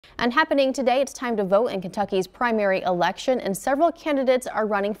And happening today, it's time to vote in Kentucky's primary election, and several candidates are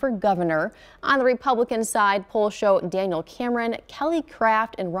running for governor. On the Republican side, polls show Daniel Cameron, Kelly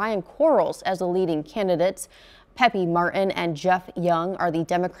Craft, and Ryan Quarles as the leading candidates. Pepe Martin and Jeff Young are the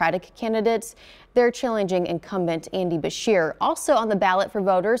Democratic candidates. They're challenging incumbent Andy Beshear. Also on the ballot for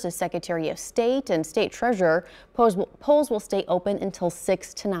voters is Secretary of State and State Treasurer. Polls will stay open until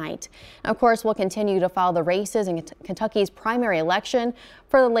 6 tonight. Of course, we'll continue to follow the races in Kentucky's primary election.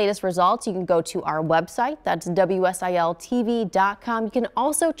 For the latest results, you can go to our website. That's WSILTV.com. You can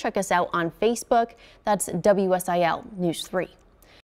also check us out on Facebook. That's WSIL News 3.